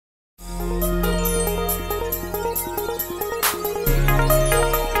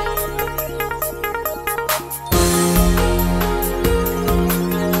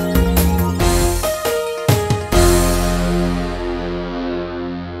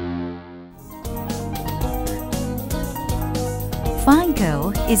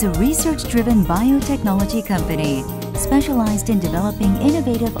Fineco is a research-driven biotechnology company specialized in developing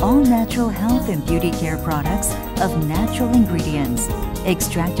innovative all-natural health and beauty care products of natural ingredients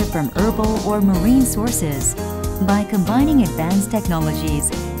extracted from herbal or marine sources. By combining advanced technologies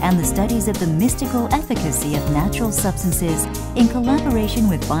and the studies of the mystical efficacy of natural substances in collaboration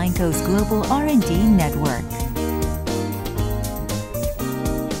with Fineco's global R&D network.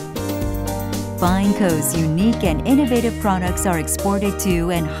 Fineco's unique and innovative products are exported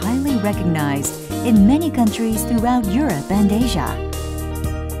to and highly recognized in many countries throughout Europe and Asia.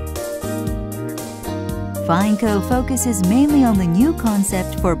 Fineco focuses mainly on the new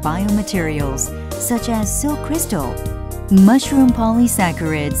concept for biomaterials such as silk crystal, mushroom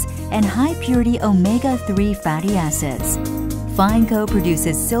polysaccharides, and high-purity omega-3 fatty acids. Fineco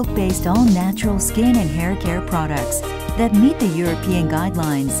produces silk-based all-natural skin and hair care products that meet the European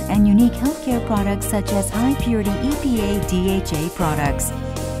guidelines and unique healthcare products such as high-purity EPA/DHA products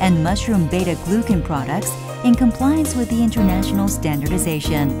and mushroom beta-glucan products in compliance with the international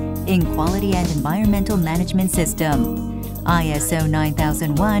standardization in Quality and Environmental Management System, ISO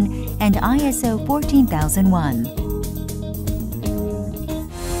 9001 and ISO 14001.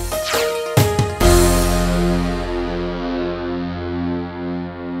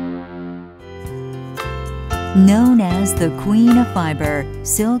 Known as the Queen of Fiber,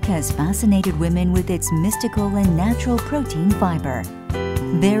 silk has fascinated women with its mystical and natural protein fiber.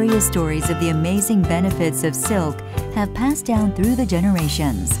 Various stories of the amazing benefits of silk have passed down through the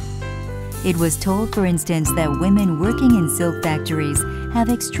generations. It was told, for instance, that women working in silk factories have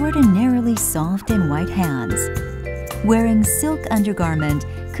extraordinarily soft and white hands. Wearing silk undergarment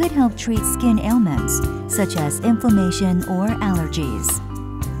could help treat skin ailments, such as inflammation or allergies.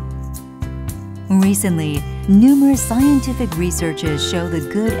 Recently, numerous scientific researches show the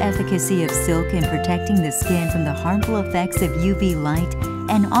good efficacy of silk in protecting the skin from the harmful effects of UV light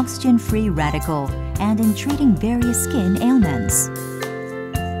and oxygen-free radical, and in treating various skin ailments.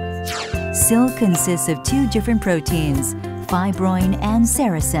 Silk consists of two different proteins, fibroin and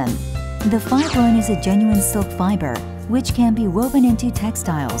sericin. The fibroin is a genuine silk fiber, which can be woven into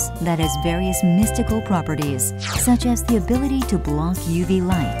textiles that has various mystical properties, such as the ability to block UV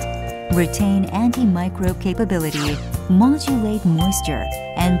light, retain antimicrobe capability, modulate moisture,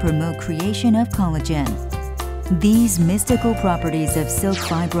 and promote creation of collagen. These mystical properties of silk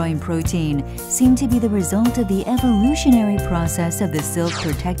fibroin protein seem to be the result of the evolutionary process of the silk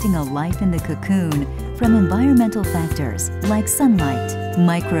protecting a life in the cocoon from environmental factors like sunlight,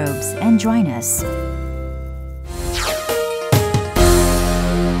 microbes, and dryness.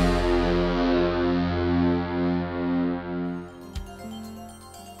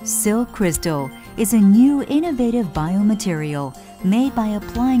 Silk crystal is a new innovative biomaterial made by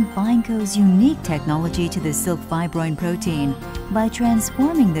applying Fineco's unique technology to the silk fibroin protein by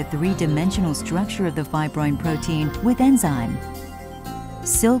transforming the three-dimensional structure of the fibroin protein with enzyme.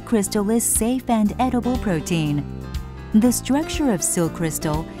 Silk crystal is safe and edible protein. The structure of silk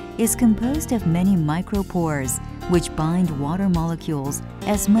crystal is composed of many micropores which bind water molecules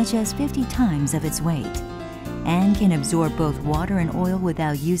as much as 50 times of its weight, and can absorb both water and oil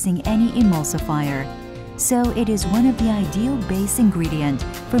without using any emulsifier. So it is one of the ideal base ingredient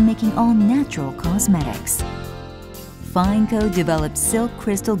for making all-natural cosmetics. Fineco developed Silk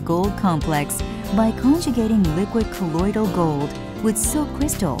Crystal Gold Complex by conjugating liquid colloidal gold with silk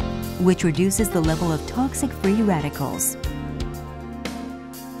crystal, which reduces the level of toxic free radicals.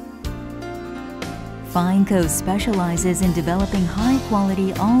 Fineco specializes in developing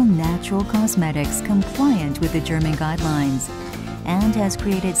high-quality, all-natural cosmetics compliant with the German guidelines, and has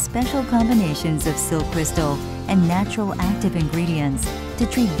created special combinations of silk crystal and natural active ingredients to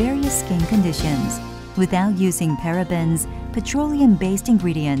treat various skin conditions without using parabens, petroleum-based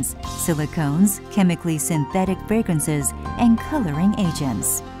ingredients, silicones, chemically synthetic fragrances, and coloring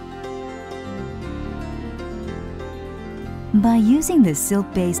agents. By using the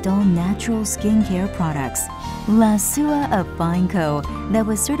silk-based all-natural skincare products, La Sua of Fineco, that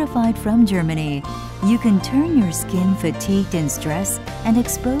was certified from Germany, you can turn your skin fatigued and stressed and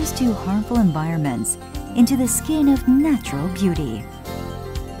exposed to harmful environments into the skin of natural beauty.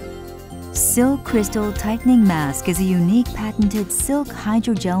 Silk Crystal Tightening Mask is a unique patented silk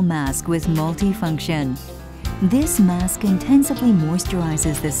hydrogel mask with multifunction. This mask intensively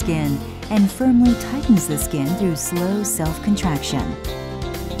moisturizes the skin and firmly tightens the skin through slow self-contraction.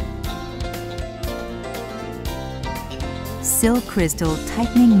 Silk Crystal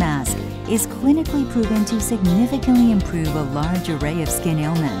Tightening Mask is clinically proven to significantly improve a large array of skin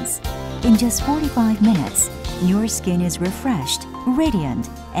ailments. In just 45 minutes, your skin is refreshed, radiant,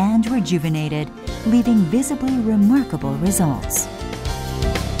 and rejuvenated, leaving visibly remarkable results.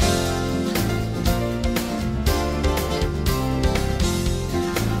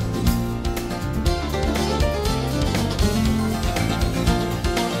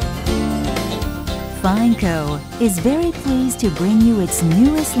 Fineco is very pleased to bring you its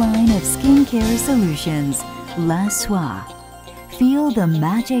newest line of skincare solutions, La Soie. Feel the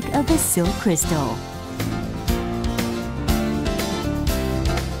magic of the silk crystal.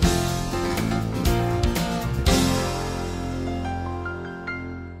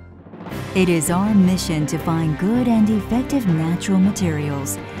 It is our mission to find good and effective natural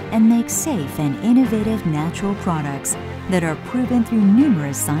materials and make safe and innovative natural products that are proven through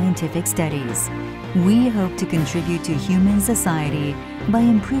numerous scientific studies. We hope to contribute to human society by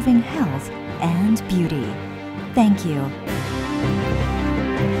improving health and beauty. Thank you.